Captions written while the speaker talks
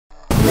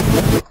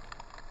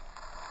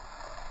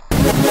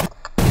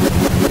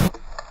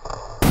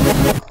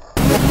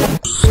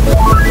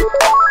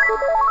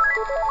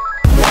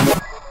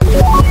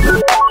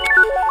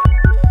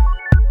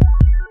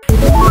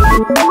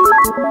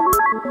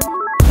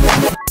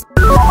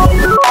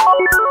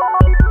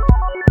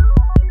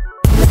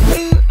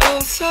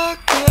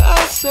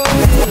I saw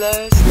you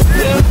last.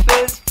 Your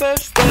face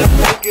pressed up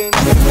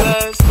against the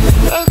glass.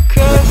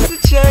 Across the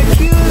track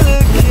you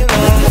looking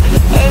at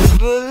as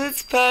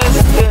bullets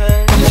passed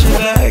behind your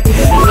back.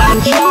 I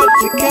tried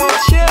to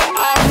catch your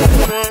eye and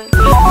then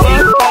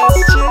walk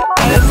past you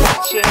as the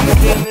train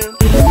came in,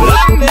 but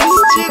I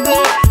missed you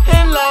there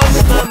and lost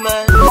my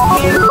mind. The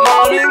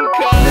morning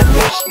car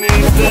pushed me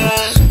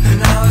back. And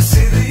now I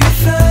see that you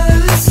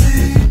fell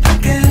asleep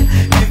again.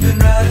 You've been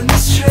riding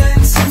this train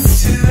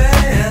since 2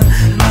 AM.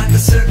 And like a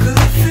circle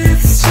of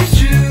fifths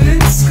you drew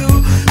in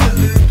school, the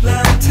loop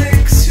line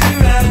takes you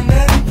round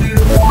and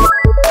through.